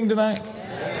getting anything tonight?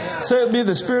 Yeah. Say it be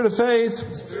the spirit of faith.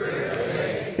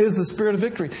 Is the spirit of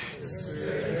victory.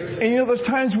 And there's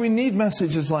times we need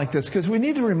messages like this because we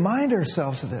need to remind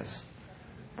ourselves of this.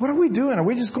 What are we doing? Are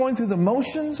we just going through the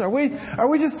motions? Are we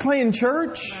just playing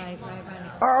church?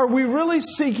 Are we really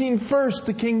seeking first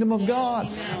the kingdom of God?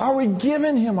 Are we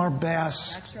giving Him our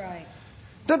best? That's right.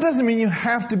 That doesn't mean you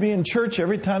have to be in church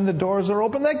every time the doors are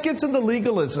open. That gets into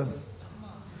legalism.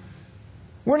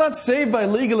 We're not saved by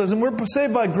legalism. We're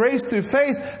saved by grace through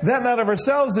faith. That not of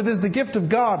ourselves. It is the gift of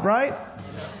God, right?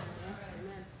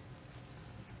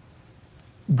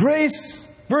 Grace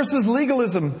versus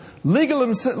legalism.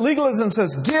 Legalism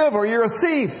says, give or you're a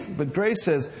thief. But grace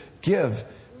says, give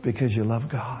because you love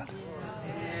God.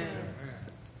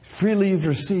 Freely you've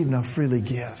received, now freely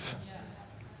give.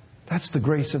 That's the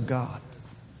grace of God.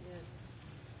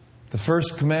 The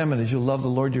first commandment is you'll love the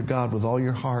Lord your God with all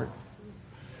your heart,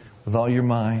 with all your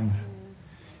mind,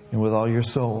 and with all your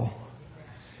soul.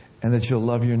 And that you'll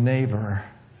love your neighbor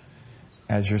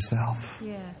as yourself.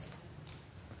 Yes.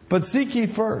 But seek ye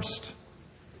first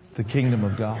the kingdom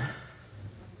of God.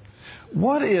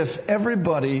 What if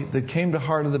everybody that came to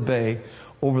Heart of the Bay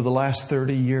over the last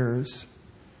 30 years,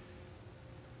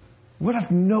 what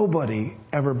if nobody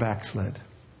ever backslid?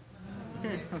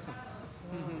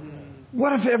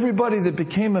 What if everybody that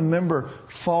became a member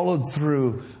followed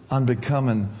through on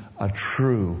becoming a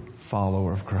true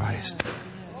follower of Christ?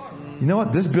 You know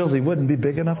what? This building wouldn't be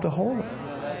big enough to hold it.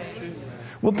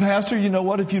 Well, Pastor, you know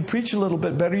what? If you'd preach a little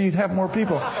bit better, you'd have more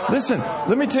people. Listen,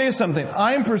 let me tell you something.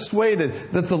 I am persuaded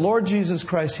that the Lord Jesus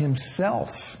Christ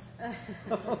Himself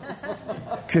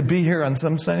could be here on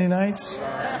some Sunday nights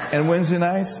and Wednesday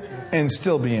nights and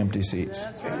still be empty seats.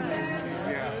 That's right.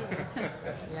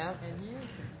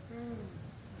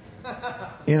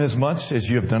 Inasmuch as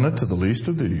you have done it to the least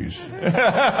of these.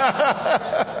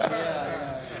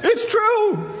 It's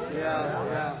true.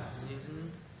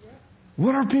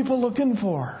 What are people looking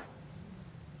for?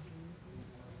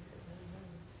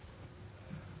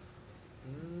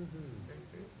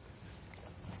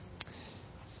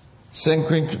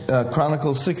 Second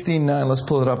Chronicles 16:9. Let's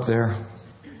pull it up there.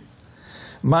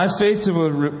 My faith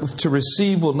to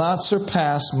receive will not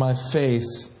surpass my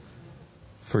faith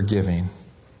for giving.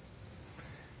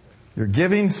 Your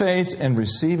giving faith and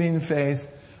receiving faith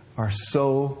are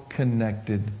so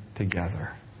connected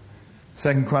together.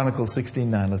 2 Chronicles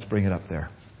 16:9. Let's bring it up there.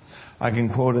 I can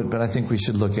quote it, but I think we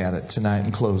should look at it tonight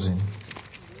in closing.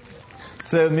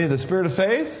 Say with me, the spirit of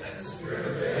faith.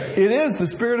 It is the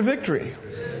spirit of victory.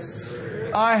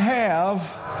 I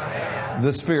have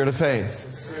the spirit of faith.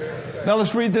 Now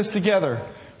let's read this together.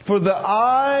 For the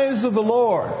eyes of the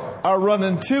Lord are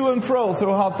running to and fro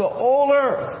throughout the whole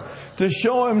earth to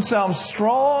show Himself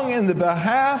strong in the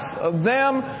behalf of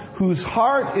them whose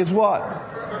heart is what?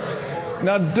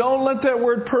 Now don't let that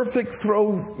word perfect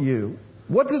throw you.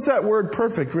 What does that word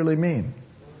perfect really mean?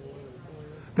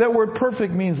 That word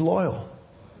perfect means loyal.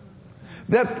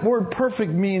 That word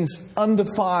perfect means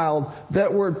undefiled.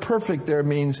 That word perfect there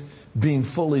means being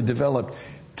fully developed.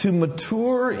 To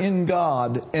mature in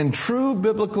God, and true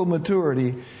biblical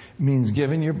maturity means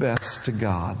giving your best to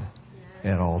God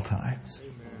at all times.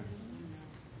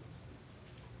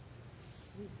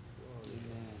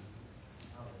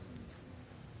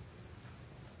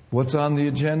 What's on the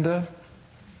agenda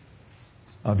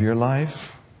of your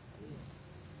life?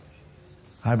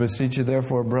 I beseech you,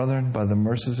 therefore, brethren, by the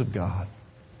mercies of God,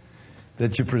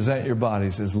 that you present your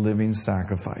bodies as living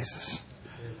sacrifices,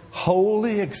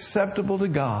 wholly acceptable to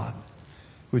God,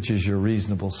 which is your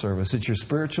reasonable service. It's your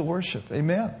spiritual worship.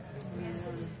 Amen.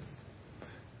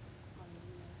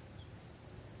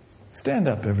 Stand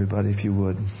up, everybody, if you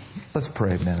would. Let's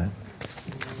pray a minute.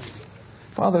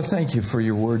 Father, thank you for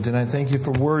your word tonight. Thank you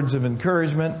for words of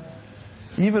encouragement,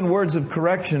 even words of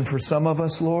correction for some of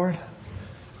us, Lord.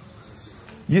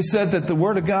 You said that the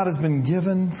Word of God has been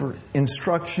given for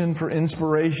instruction, for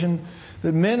inspiration,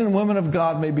 that men and women of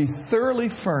God may be thoroughly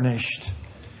furnished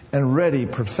and ready,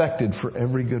 perfected for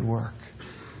every good work.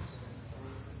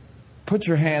 Put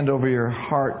your hand over your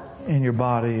heart and your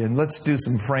body, and let's do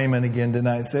some framing again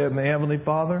tonight. Say it with me, Heavenly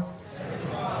Father.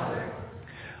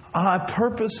 I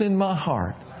purpose in my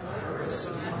heart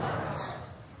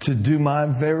to do my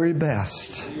very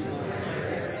best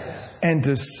and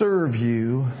to serve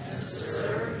you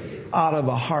out of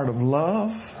a heart of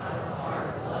love,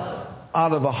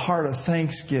 out of a heart of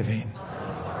thanksgiving.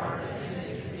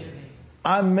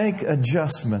 I make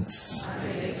adjustments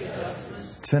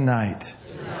tonight.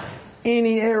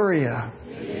 Any area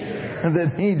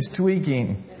that needs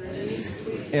tweaking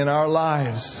in our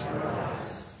lives,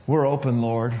 we're open,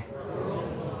 Lord.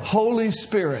 Holy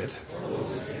Spirit,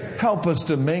 help us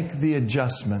to make the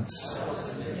adjustments.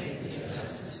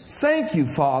 Thank you,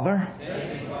 Father,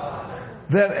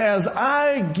 that as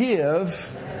I give,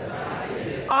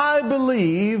 I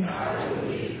believe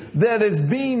that it's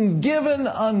being given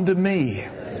unto me.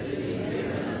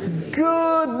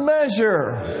 Good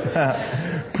measure,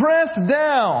 pressed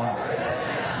down,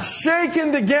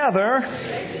 shaken together,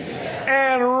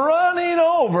 and running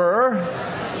over.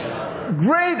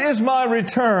 Great is my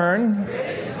return,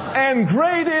 and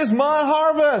great is my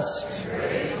harvest.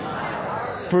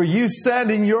 For you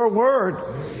said in your word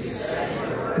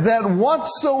that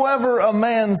whatsoever a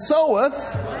man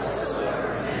soweth,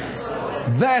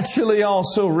 that shall he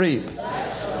also reap.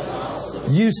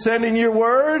 You said in your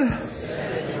word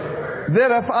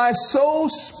that if I sow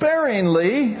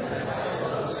sparingly,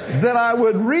 that I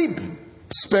would reap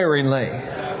sparingly.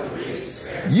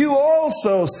 You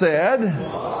also said,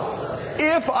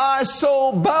 if I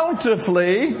sow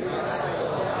bountifully,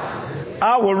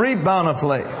 I will reap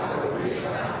bountifully.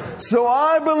 So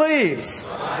I believe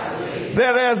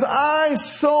that as I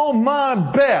sow my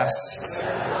best,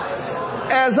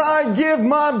 as I give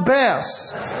my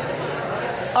best,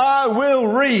 I will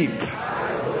reap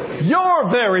your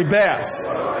very best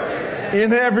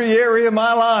in every area of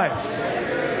my life.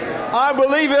 I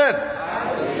believe it.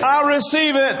 I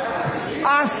receive it.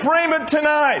 I frame it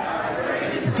tonight.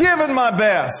 Giving my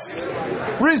best.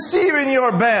 Receiving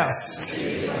your best.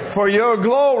 For your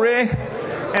glory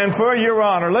and for your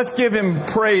honor. Let's give Him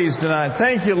praise tonight.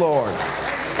 Thank you, Lord.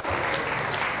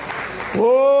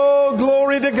 Oh,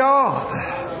 glory to God.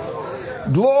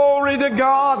 Glory to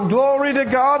God. Glory to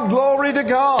God. Glory to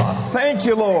God. Thank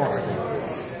you, Lord.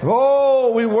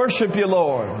 Oh, we worship you,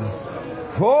 Lord.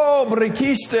 Oh,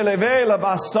 brikiste levela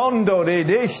basondo de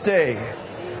deste.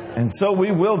 And so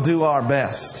we will do our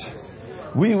best.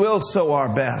 We will sow our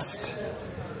best.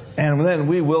 And then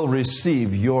we will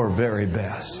receive your very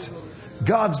best.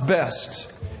 God's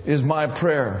best is my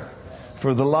prayer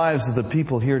for the lives of the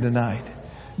people here tonight.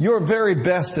 Your very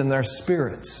best in their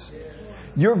spirits.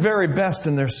 Your very best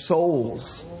in their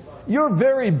souls. Your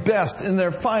very best in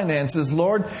their finances,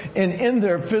 Lord, and in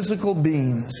their physical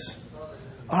beings.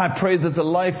 I pray that the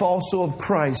life also of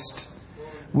Christ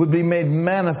would be made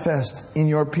manifest in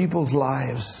your people's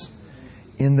lives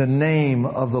in the name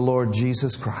of the Lord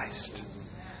Jesus Christ.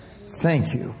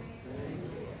 Thank you.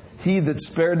 He that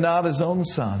spared not His own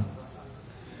Son,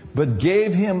 but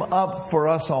gave Him up for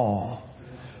us all,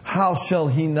 how shall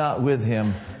He not with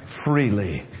Him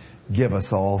freely give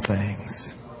us all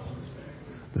things?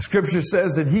 The Scripture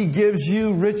says that He gives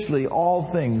you richly all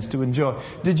things to enjoy.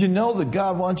 Did you know that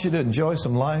God wants you to enjoy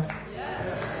some life?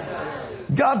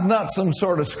 God's not some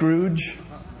sort of Scrooge.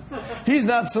 He's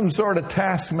not some sort of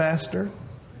taskmaster.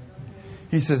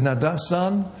 He says, now,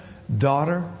 son,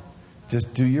 daughter,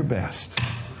 just do your best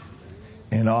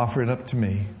and offer it up to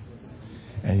me,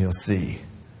 and you'll see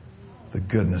the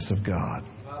goodness of God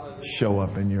show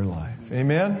up in your life.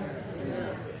 Amen?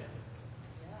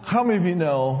 How many of you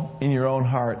know in your own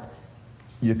heart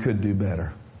you could do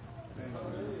better?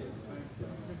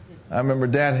 I remember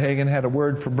Dad Hagin had a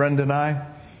word for Brenda and I.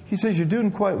 He says, you're doing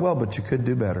quite well, but you could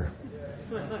do better.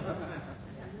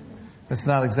 That's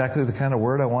not exactly the kind of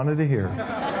word I wanted to hear.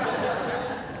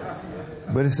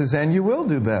 But he says, and you will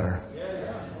do better.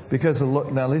 Because the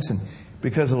Lord, now listen,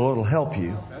 because the Lord will help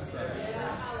you.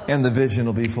 And the vision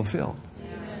will be fulfilled.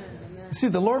 See,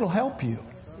 the Lord will help you.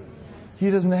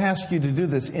 He doesn't ask you to do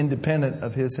this independent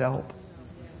of His help.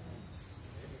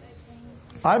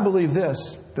 I believe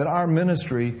this, that our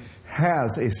ministry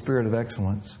has a spirit of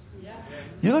excellence.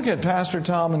 You look at Pastor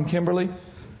Tom and Kimberly.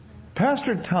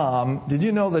 Pastor Tom, did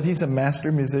you know that he's a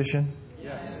master musician?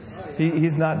 Yes.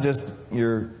 He's not just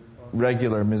your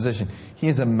regular musician. He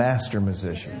is a master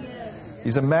musician.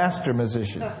 He's a master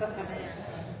musician.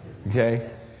 Okay?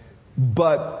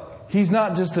 But he's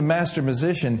not just a master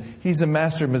musician. He's a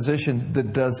master musician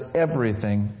that does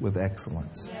everything with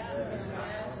excellence.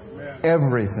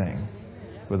 Everything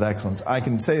with excellence. I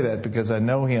can say that because I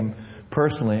know him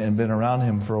personally and been around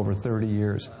him for over 30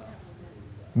 years.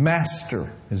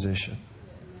 Master musician.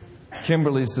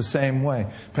 Kimberly's the same way.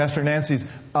 Pastor Nancy's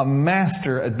a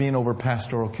master at being over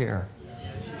pastoral care.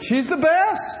 She's the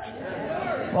best.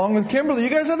 Along with Kimberly, you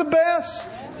guys are the best.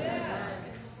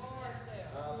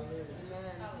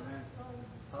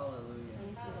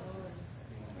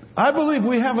 I believe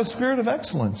we have a spirit of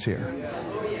excellence here.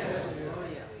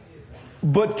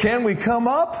 But can we come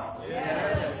up?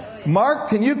 Mark,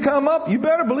 can you come up? You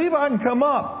better believe I can come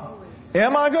up.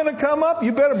 Am I going to come up?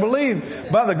 You better believe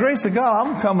by the grace of God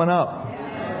I'm coming up.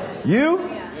 You?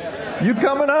 You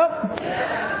coming up?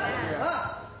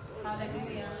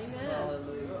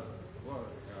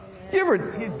 You ever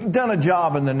done a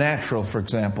job in the natural, for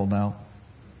example, now?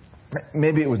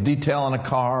 Maybe it was detailing a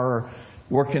car or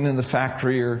working in the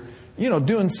factory or,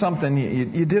 doing something.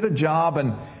 You did a job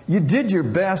and you did your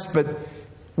best, but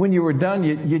when you were done,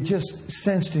 you just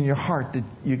sensed in your heart that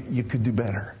you could do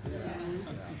better.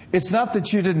 It's not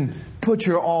that you didn't put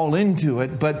your all into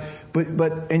it, but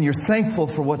and you're thankful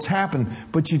for what's happened,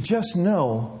 but you just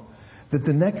know that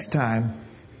the next time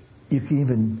you can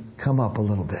even come up a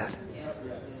little bit.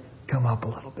 Come up a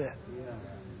little bit.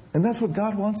 And that's what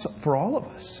God wants for all of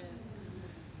us.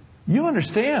 You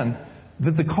understand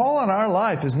that the call on our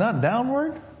life is not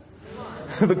downward.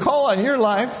 The call on your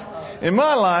life, in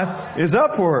my life, is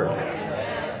upward.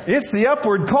 It's the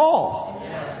upward call.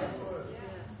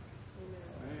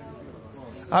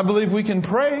 I believe we can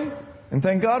pray, and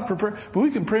thank God for prayer, but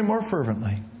we can pray more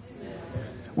fervently.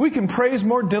 We can praise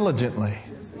more diligently.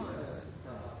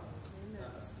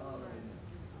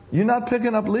 You're not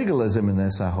picking up legalism in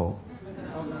this, I hope.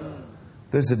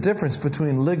 There's a difference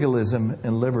between legalism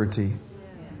and liberty.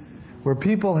 Where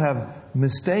people have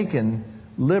mistaken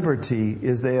liberty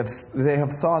is they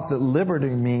have thought that liberty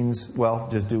means, well,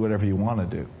 just do whatever you want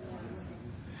to do.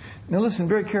 Now listen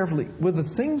very carefully. With the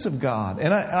things of God,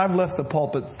 and I've left the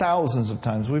pulpit thousands of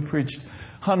times. We've preached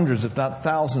hundreds, if not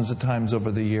thousands of times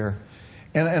over the year.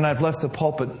 And I've left the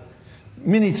pulpit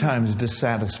many times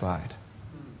dissatisfied.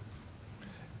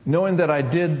 Knowing that I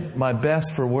did my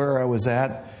best for where I was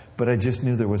at, but I just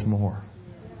knew there was more.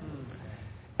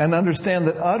 And understand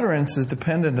that utterance is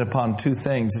dependent upon two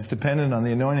things. It's dependent on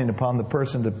the anointing upon the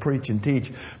person to preach and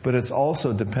teach, but it's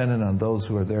also dependent on those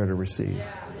who are there to receive.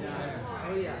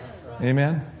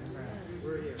 Amen?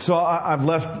 So I've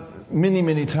left many,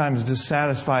 many times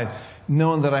dissatisfied,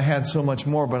 knowing that I had so much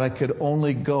more, but I could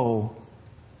only go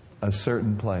a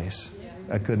certain place.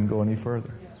 I couldn't go any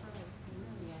further.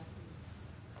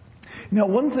 Now,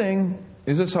 one thing,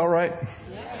 is this all right?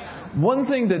 One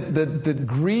thing that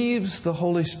grieves the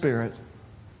Holy Spirit,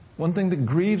 one thing that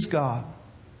grieves God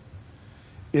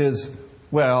is,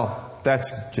 well,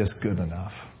 that's just good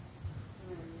enough.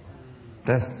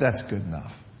 That's good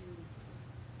enough.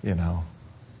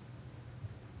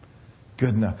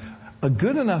 Good enough. A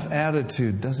good enough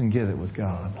attitude doesn't get it with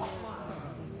God.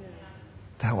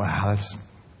 It's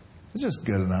just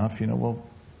good enough.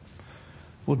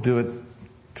 We'll do it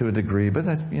to a degree, but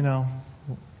that's,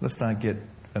 let's not get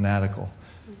fanatical.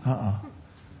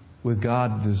 With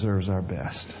God deserves our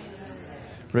best.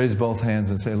 Raise both hands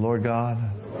and say, Lord God,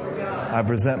 I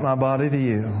present my body to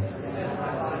you,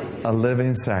 a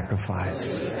living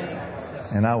sacrifice,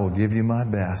 and I will give you my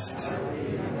best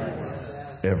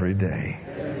every day.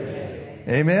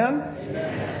 Amen?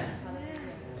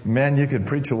 Man, you could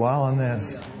preach a while on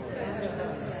this.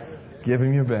 Give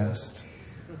Him your best.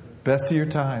 Best of your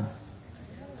time.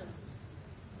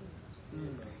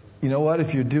 You know what?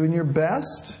 If you're doing your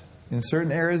best in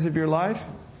certain areas of your life,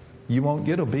 you won't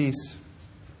get obese.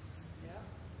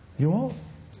 You won't.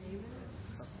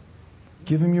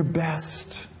 Give Him your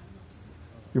best.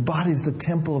 Your body's the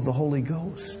temple of the Holy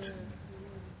Ghost.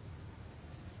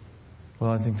 Well,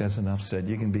 I think that's enough said.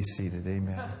 You can be seated.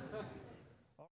 Amen.